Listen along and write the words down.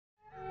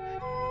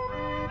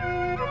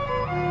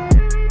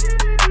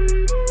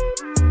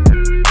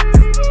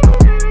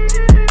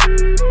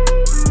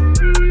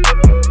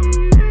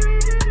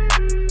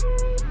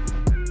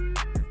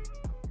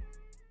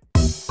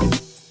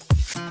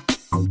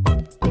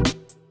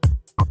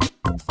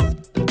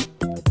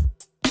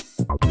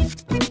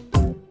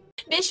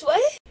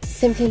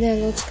Simply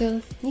Neological,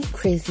 you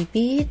crazy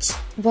beach.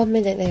 1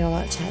 minute nail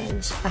art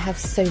challenge. I have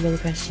so many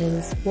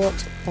questions. What,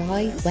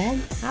 why,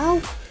 when,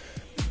 how?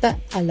 But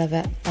I love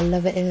it. I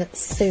love it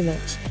so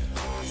much.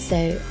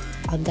 So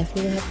I'm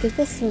definitely going to have to give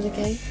this one a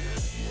go.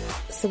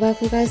 So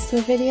welcome guys to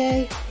my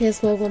video.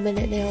 Here's my 1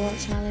 minute nail art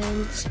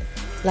challenge.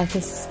 Like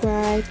and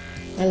subscribe.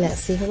 And let's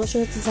see how much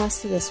of a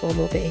disaster this one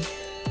will be.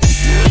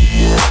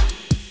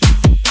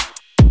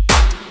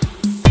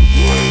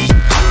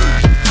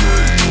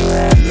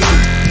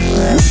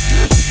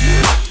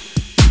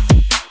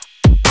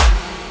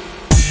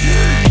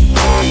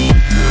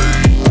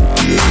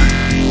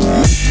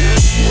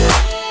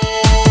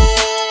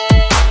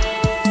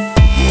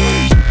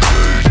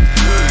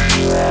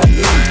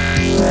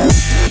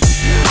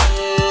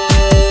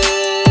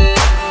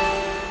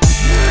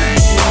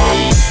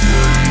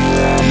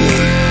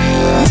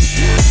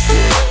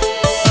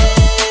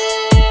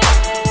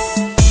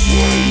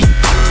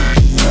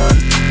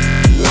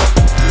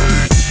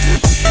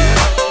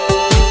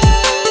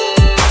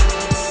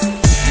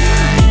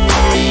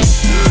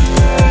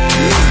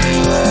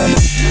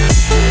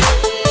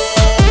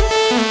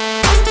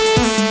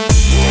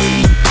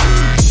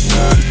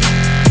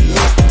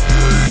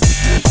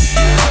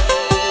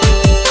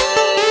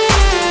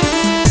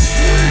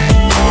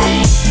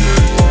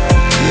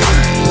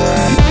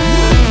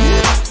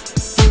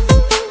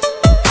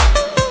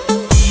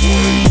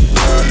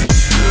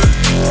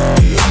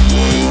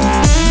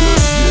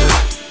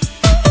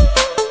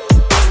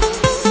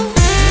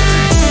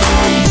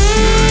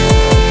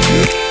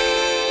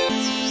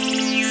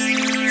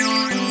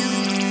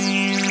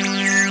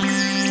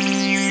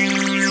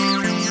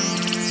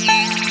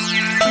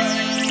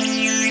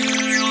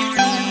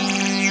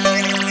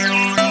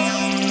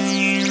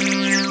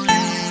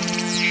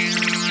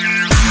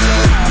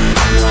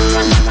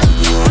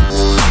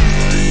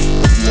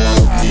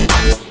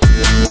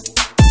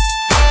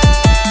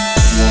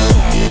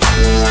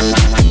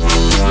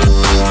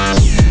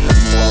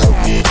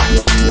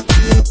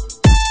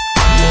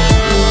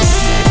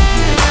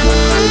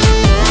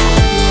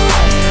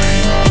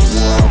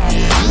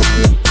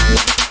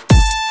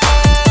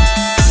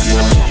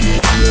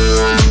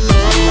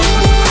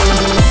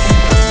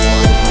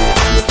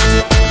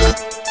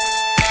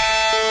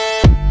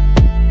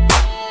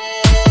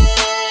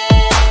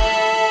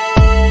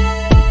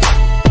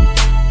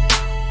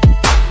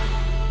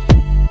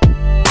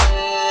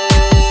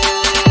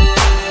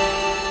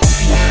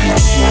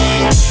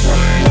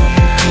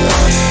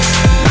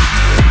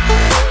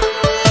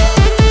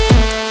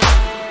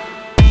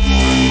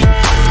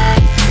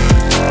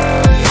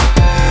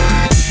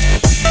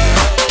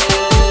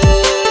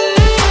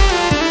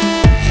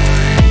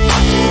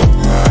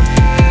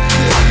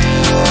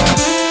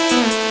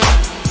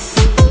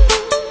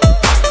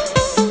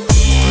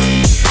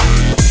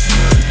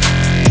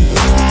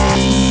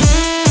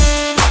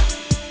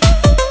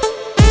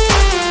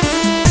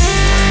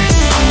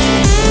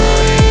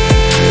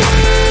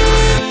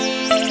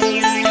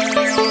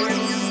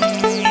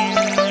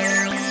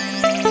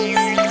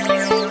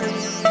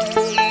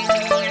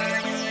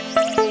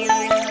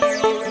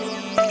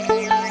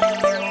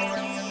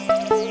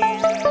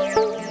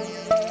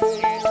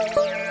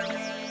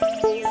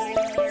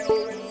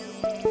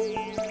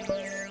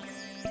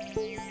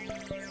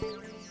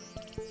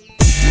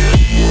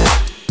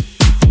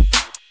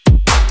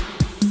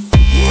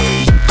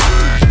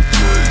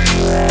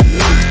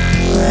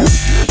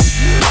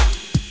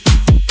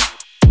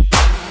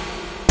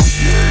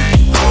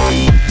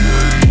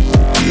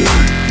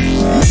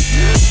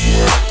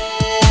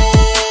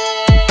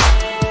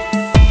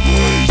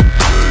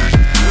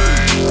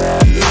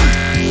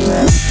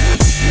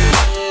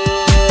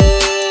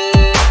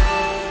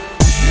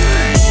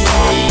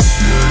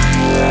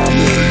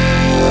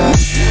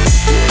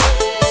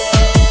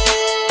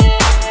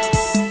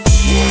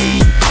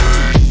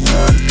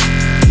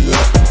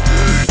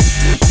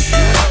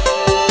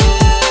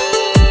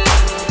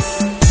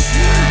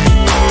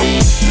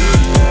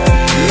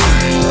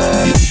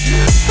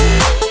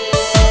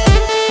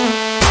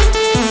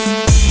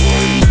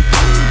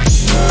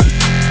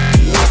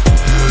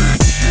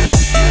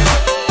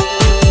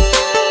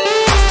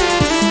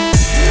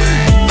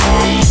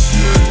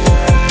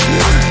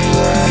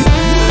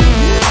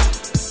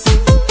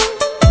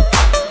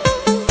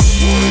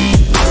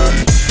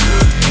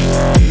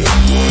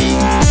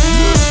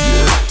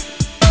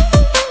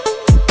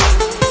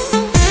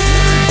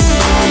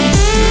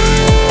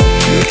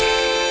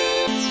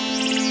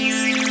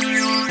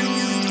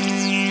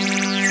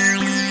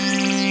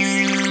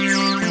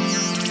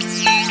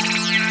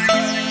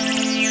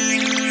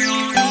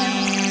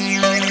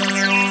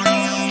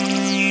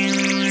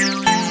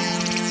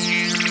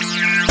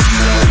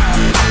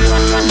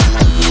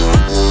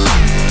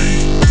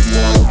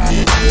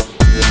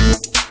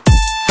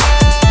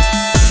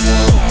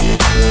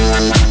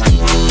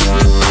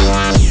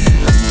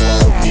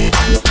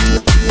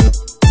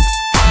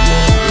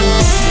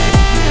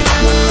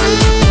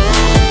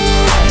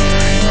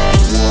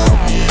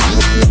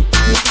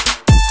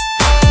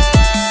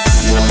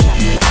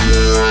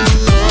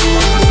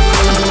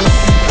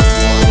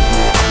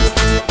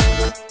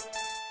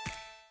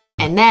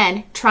 and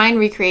then try and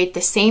recreate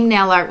the same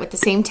nail art with the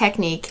same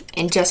technique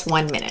in just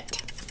 1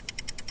 minute.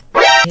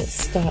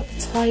 Let's start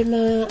the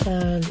timer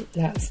and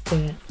let's do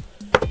it.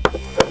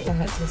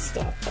 Right to the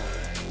start.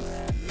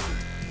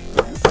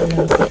 A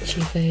little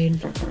glitchy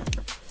phone.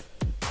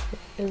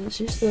 And let's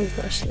just little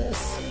brush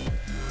this.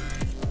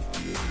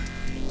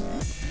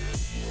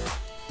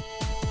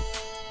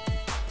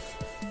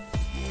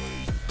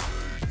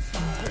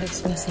 Oh, it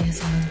looks messy as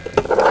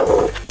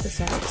hell. This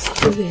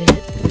looks weird.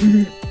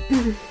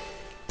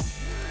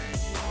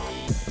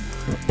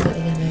 But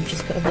again, I've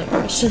just put on that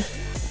brush.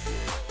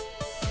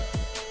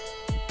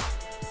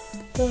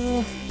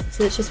 Oh,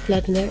 so it's just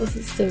flooding out because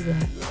it's still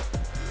wet.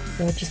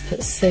 And I've just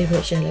put so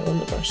much yellow on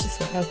the brush as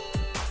well.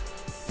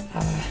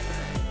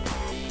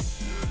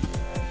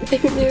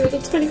 Even though we've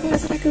got 25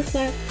 seconds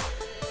left.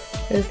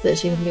 It's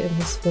literally going to be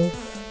impossible.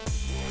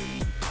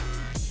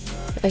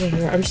 Okay,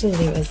 right, I'm just going to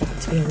leave it as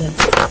that, to be honest.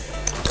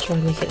 Try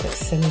and make it look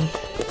sunny.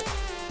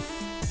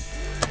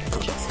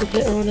 Check some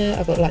glitter on it.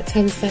 I've got like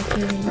 10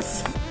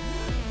 seconds.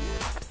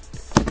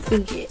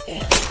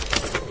 Yeah.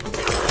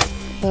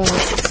 Oh,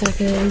 6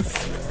 seconds.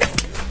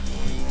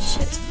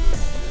 Shit.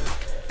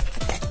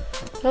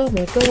 Oh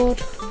my god.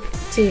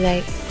 Too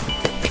late.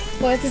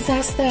 What a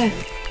disaster.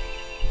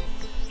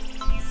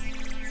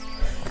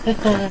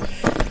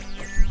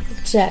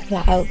 Check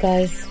that out,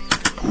 guys.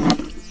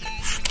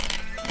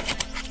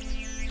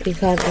 You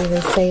can't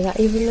even say that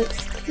even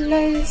looks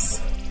close.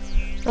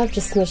 I've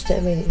just smushed it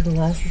and made it even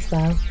worse as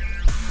well.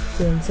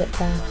 Isn't it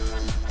there?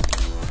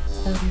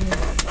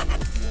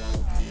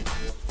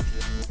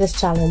 This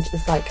challenge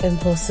is like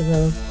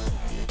impossible.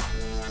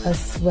 I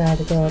swear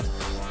to God.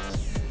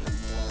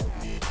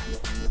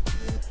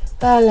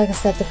 But like I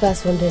said, the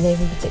first one didn't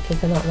even particularly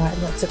come out right,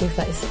 and that took me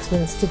 36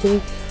 minutes to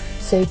do.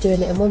 So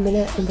doing it in 1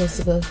 minute,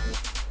 impossible.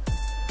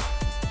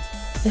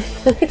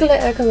 The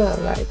glitter come out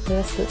right.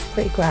 This looks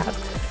pretty crap.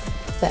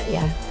 But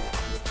yeah,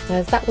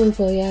 there's that one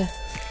for you.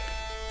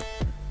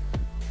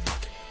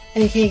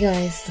 Okay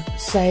guys,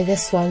 so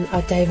this one,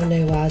 I don't even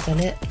know why I've done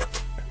it.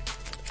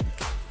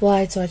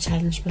 Why do I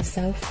challenge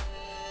myself?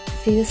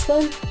 See this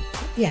one?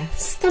 Yeah,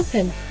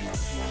 stamping.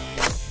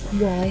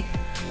 Why?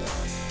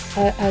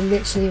 I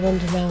literally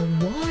wonder now,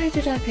 why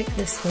did I pick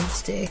this one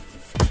to do?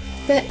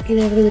 But, you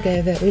know, we're going to go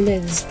with it. We know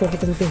this is probably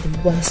going to be the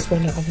worst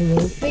one out of them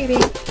all. Maybe.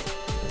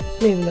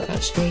 Maybe not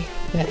actually.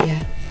 But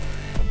yeah.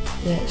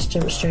 Let's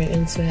jump straight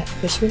into it.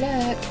 Wish me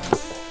luck.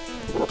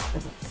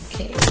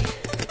 Okay.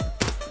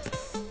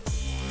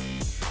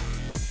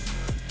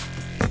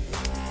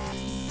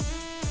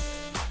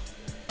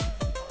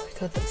 Oh my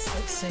god, that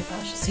looks so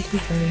bad. Just take me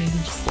for a moment.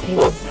 Just think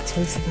it's like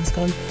 10 seconds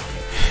gone.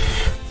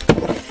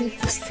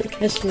 Just the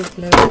casually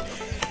blowing.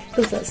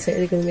 Because that's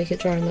totally going to make it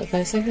dry in like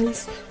 5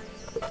 seconds.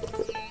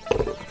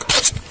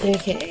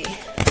 Okay.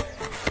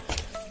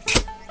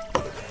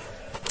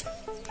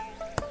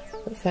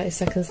 Got 30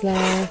 seconds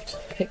left.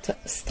 Picked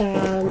up the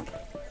stamp.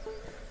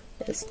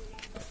 It's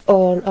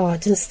on. Oh,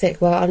 it didn't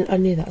stick well. I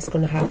knew that was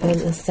going to happen.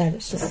 Instead,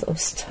 it's just sort of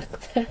stuck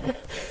there.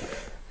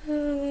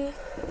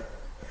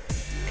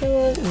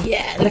 Go on.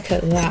 Yeah, look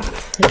at that.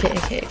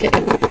 Okay.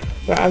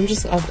 Right,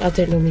 I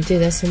don't normally do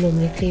this. I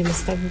normally clean my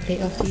stamping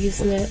plate after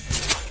using it.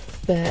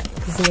 But,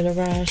 because I'm in a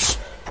rush.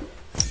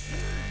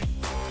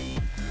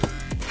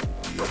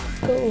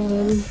 Go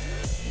on.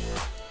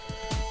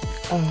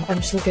 Oh, I'm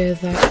just going to go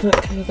with that.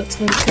 Look, have I got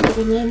time to put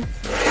one then?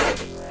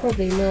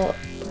 Probably not.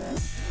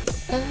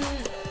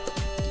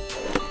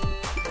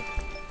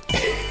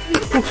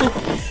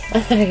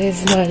 There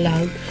goes my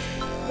alarm.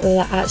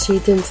 That actually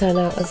didn't turn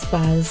out as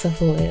bad as I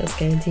thought it was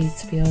going to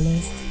be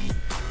honest.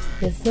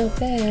 It's not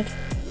bad.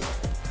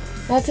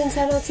 That didn't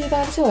turn out too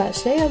bad at all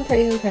actually. I'm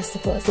pretty impressed. I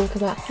thought it was going to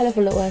come out a hell of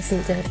a lot worse than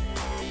it did.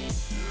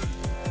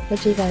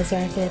 What do you guys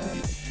reckon?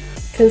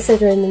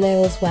 Considering the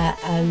nail was wet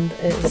and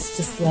it was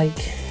just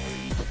like,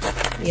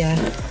 yeah,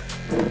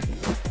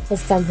 I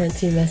was stamping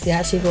too messy. I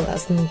actually thought that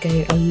was going to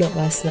go a lot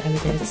worse than it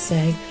ever did,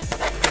 so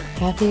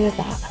happy with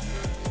that.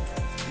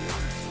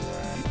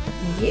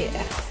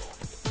 Yeah.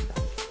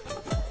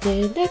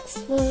 The next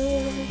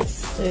one.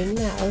 So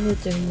now we're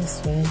doing this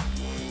one.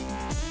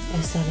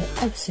 I started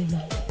episode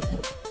 9.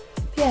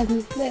 Yeah,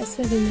 next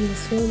we're going to do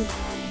this one.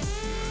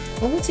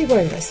 I'm not too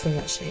worried about this one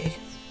actually.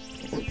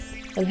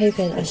 I'm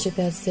hoping I should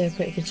be able to do a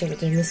pretty good job at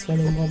doing this one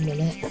in 1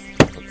 minute.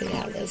 But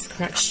yeah, let's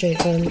crack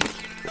straight on.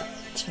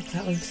 Chuck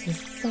that one to the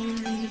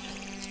side.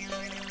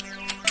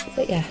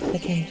 But yeah,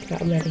 okay,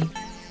 right, I'm ready.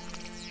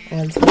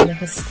 And I'm gonna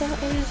get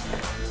started.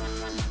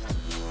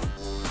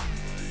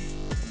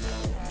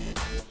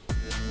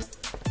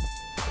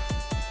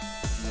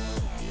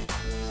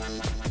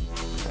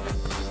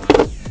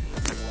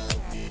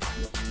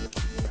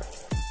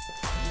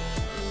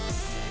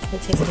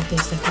 It takes me a few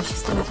seconds to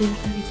start doing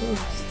tiny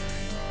balls.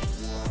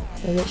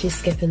 I'm literally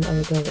skipping the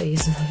other girl that I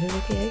used in my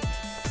video.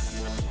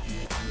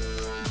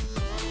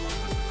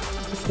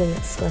 Just gonna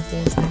get scruffy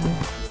as well.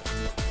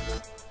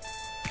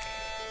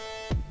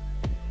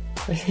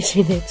 I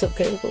literally need top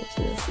coat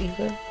unfortunately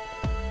either.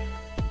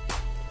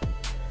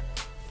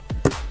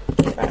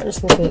 Okay, right, I'm just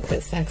gonna do it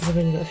quick there because I've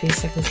only got a few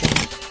seconds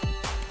left.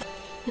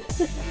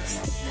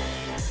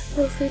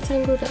 I'm so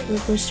tangled up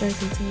with my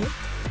striking tape.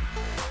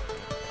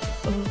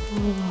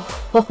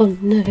 Oh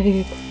no.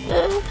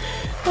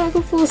 I've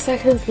got 4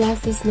 seconds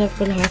left, it's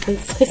never gonna happen,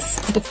 so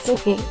stuck to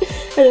me.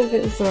 I don't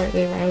think it's the right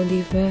way around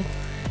either.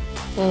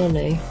 Oh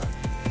no.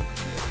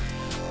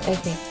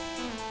 Okay.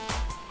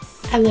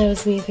 And there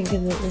was me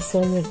thinking that this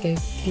one would go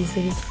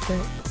easy,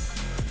 but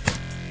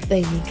there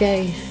you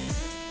go.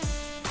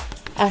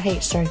 I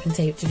hate striping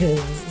tape to be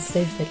honest, it's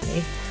so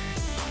fiddly.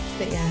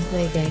 But yeah,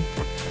 there you go.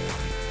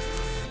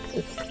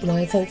 It's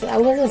my attempt. I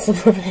want that's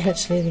probably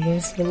actually the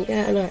worst one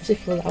yet, and I actually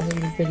feel that one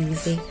would be pretty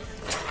easy.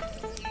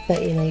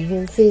 But you know, you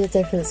can see the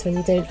difference when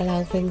you don't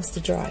allow things to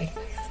dry.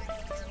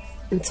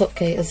 And top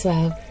coat as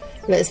well.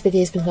 Like, this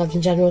video's been hard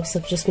in general because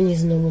I've just been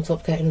using normal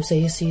top coat and I'm so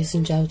used to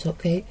using gel top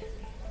coat.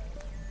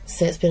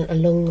 So it's been a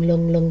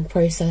long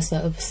process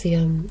that obviously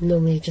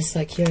normally just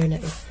like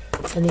urinate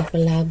underneath a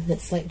lamp.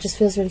 It's like, it just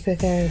feels really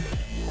quicker and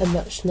a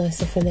much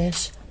nicer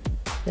finish.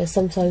 There's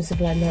sometimes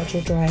with like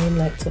natural drying,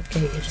 like top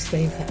coat, you're just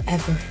waiting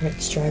forever for it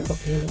to dry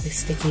properly and it'll be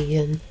sticky,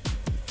 and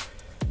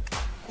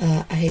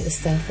I hate this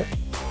stuff.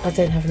 I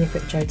don't have any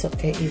quick dry top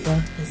coat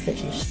either. It's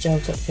literally just gel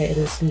top coat and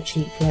there's some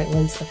cheap like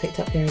ones I picked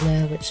up here and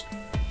there which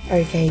are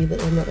okay, but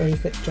they're not really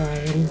quick dry,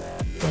 and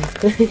yeah.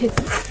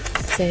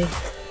 So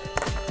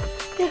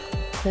yeah,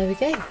 there we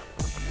go.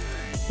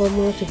 One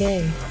more to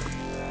go.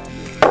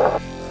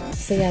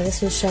 So yeah,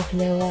 this was sharp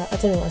nail art. I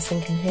don't know what I was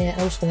thinking here.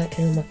 I'm just gonna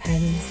kill my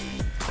pens.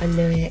 I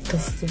know it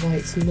because the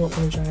white's not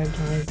going to dry in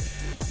time,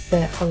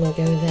 but I'm going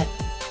to go with it.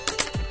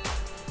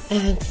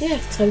 And yeah,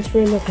 time to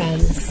ruin my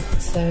pens.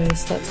 So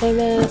start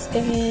timers,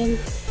 going.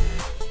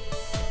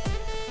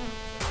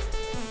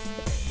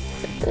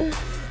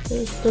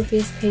 The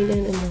stuffiest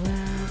painting in the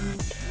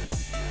world.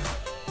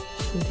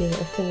 Just going to do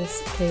the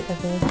thinnest coat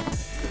ever.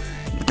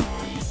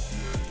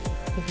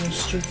 Look how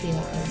streaky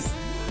that is.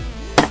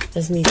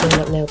 There's me doing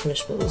up nail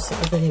polish balls, so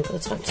I've really got the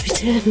time to be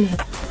doing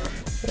that.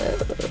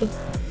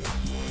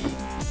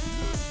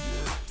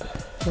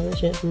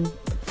 Legit and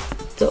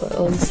dot it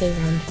on so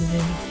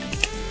randomly.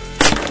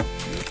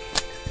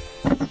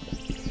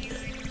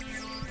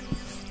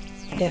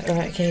 Yeah,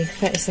 right, okay,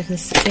 30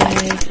 seconds to go.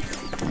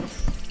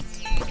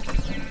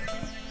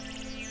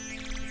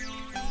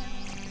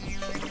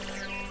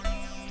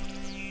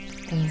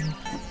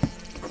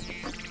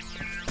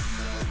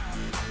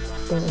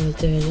 What am I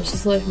doing? It's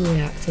just not even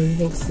reacting,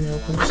 thinks the nail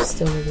polish is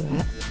still really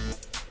wet.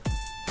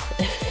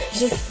 It's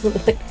just not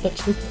like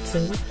touching the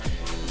tool.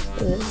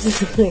 It's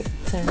just like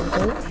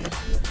terrible.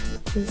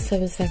 And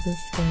 7 seconds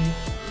to go.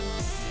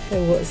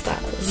 Oh, what is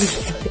that? It's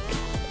just like,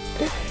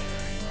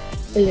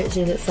 it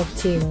literally looks like a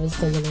 2-year-old's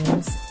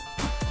thumbnails.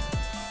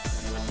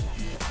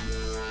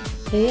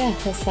 So yeah,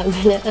 that's that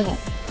minute up.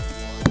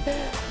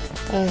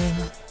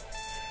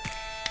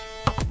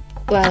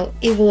 Well,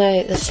 even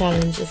though this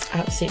challenge is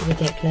absolutely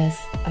ridiculous,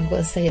 I've got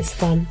to say it's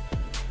fun.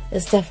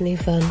 It's definitely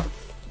fun.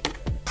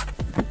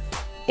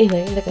 You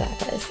know, look at that,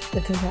 guys,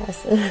 the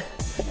comparison.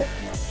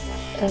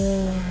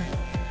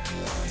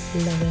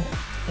 Love it,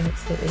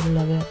 absolutely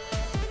love it.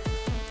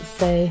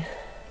 So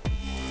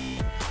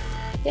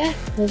yeah,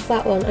 there's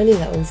that one. I knew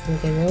that one's going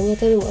to go wrong. I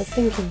don't know what I was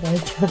thinking by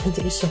trying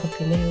to do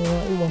sharpie nail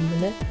art in 1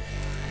 minute.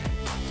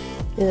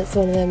 Yeah, that's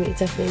one of them you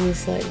definitely need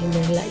to, like, you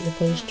know, let your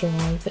polish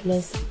dry, but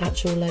there's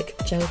actual like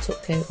gel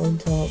top coat on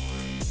top.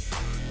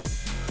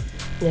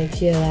 You know,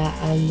 cure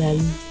that, and then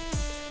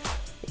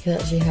you can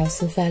actually have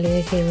some fairly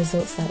okay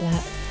results like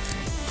that,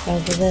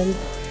 rather than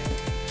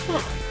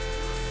that.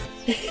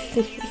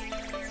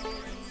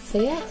 So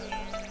yeah,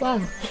 wow.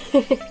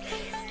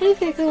 I don't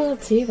think they're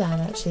not too bad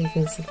actually,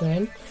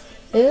 considering.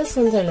 Yeah, this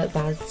one don't look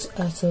bad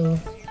at all.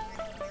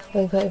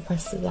 I'm quite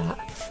impressed with that.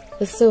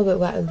 It's still a bit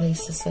wet in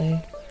places,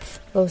 so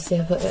obviously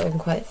I put it on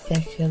quite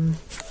thick and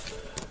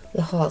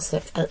the hearts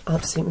look an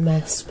absolute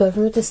mess, but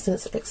from a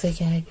distance it looks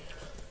okay.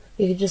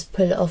 You could just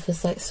pull it off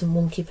as like some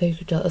wonky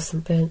polka dot or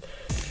something.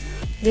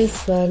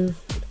 This one,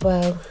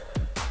 well,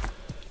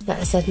 like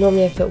I said,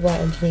 normally I put white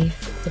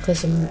underneath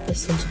because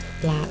it's on top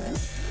of black.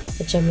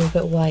 I generally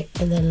put white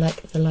and then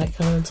like the light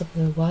colour on top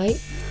of the white.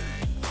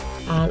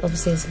 And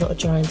obviously there's a lot of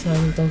drying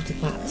time involved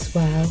with that as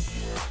well.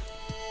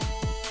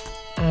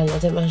 And I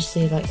didn't manage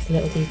to do like the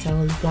little detail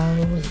on the flower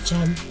or the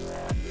gem,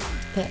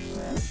 but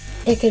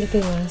it could have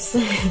been worse.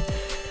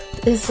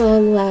 This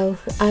one, well,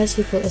 I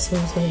actually thought this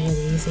one was going to be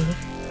really easy,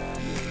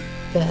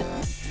 but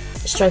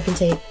striping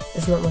tape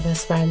is not my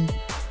best friend.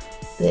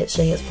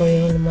 Literally, it's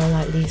probably one of my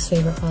like least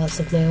favourite parts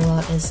of nail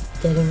art is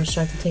dealing with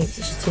striping tapes.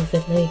 It's just too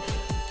fiddly.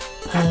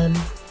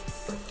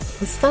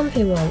 The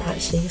stamping one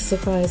actually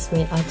surprised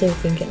me. I don't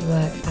think it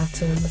worked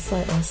at all in the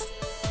slightest.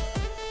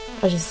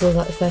 I just feel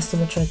like the first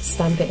time I tried to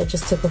stamp it, it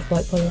just took off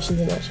white polish and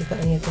didn't actually put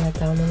any of the red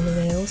down on the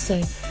nail.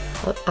 So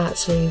I'm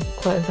actually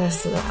quite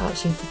impressed that that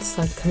actually did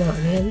decide to come out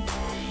in the end.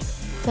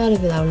 So I don't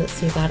think that one looks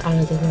too bad, and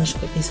I did manage to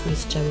quickly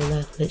squeeze a gem in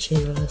there,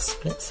 literally in a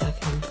split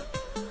second.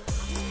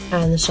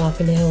 And the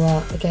sharpie nail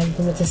art, again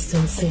from a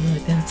distance, you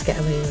might be able to get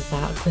away with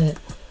that, but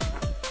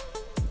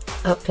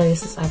up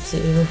close it's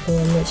absolutely awful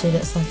and literally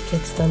looks like a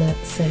kid's done it,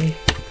 so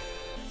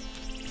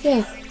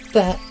yeah.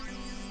 But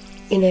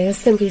you know, as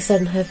Simply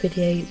said in her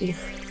video,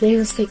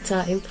 nails take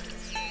time,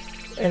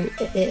 and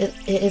it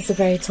is a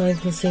very time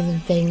consuming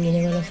thing. You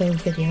know, when I film a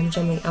video, I'm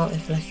generally out there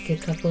for like a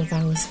good couple of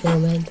hours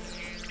filming,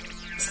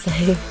 so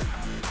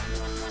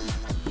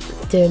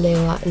doing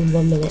nail art in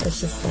 1 minute is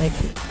just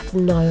like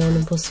nigh on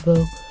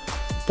impossible.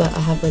 But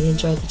I have really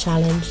enjoyed the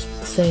challenge,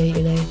 so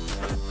you know,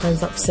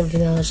 hands up for Simply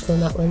Nailological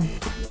on that one.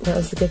 That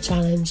was a good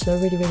challenge, and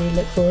I really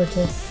look forward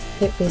to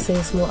hopefully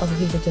seeing some more other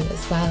people do it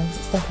as well.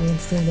 It's definitely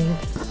entertaining.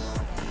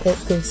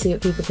 It's good to see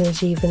what people can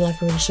achieve in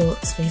like a really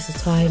short space of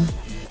time.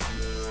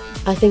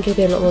 I think it'd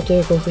be a lot more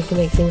doable if we can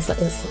make things like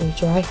instantly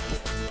dry,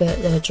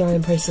 but the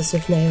drying process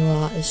with nail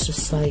art is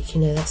just like,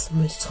 you know, that's the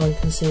most time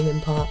consuming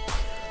part.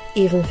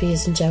 Even for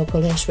using gel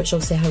polish, which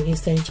obviously I haven't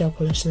used any gel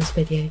polish in this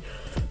video,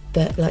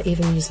 but like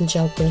even using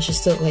gel polish, you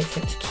still wait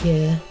for it to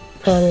cure.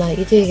 And like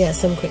you do get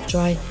some quick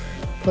dry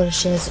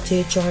polishes that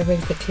do dry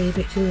really quickly,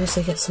 but you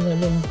also get some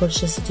normal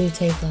polishes that do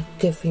take like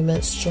a good few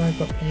minutes to dry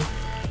properly,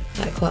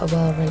 like quite a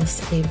while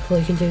realistically, before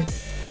you can do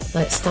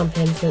like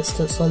stamping for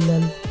instance on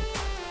them.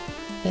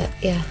 But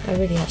yeah, I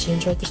really actually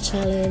enjoyed the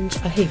challenge.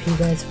 I hope you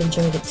guys have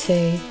enjoyed it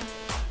too.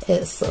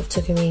 It sort of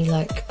took me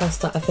like, I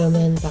started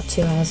filming about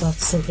 2 hours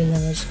after Simply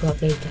Nailological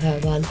uploaded her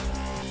one,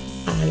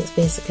 and it's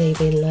basically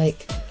been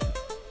like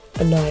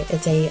a night, a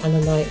day and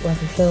a night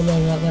worth of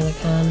filming, like when I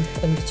can,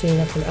 in between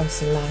everything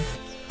else in life.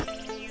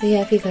 But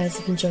yeah, if you guys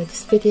have enjoyed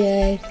this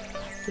video,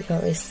 you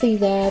can't really see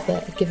there,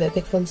 but give it a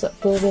big thumbs up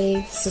for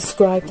me,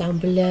 subscribe down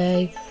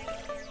below.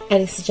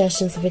 Any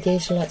suggestions of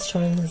videos you'd like to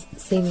try and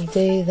see me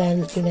do,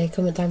 then, you know,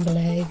 comment down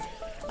below.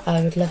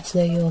 I would love to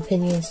know your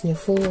opinions and your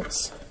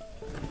thoughts.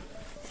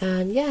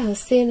 And yeah, I'll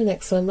see you in the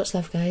next one. Much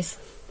love, guys.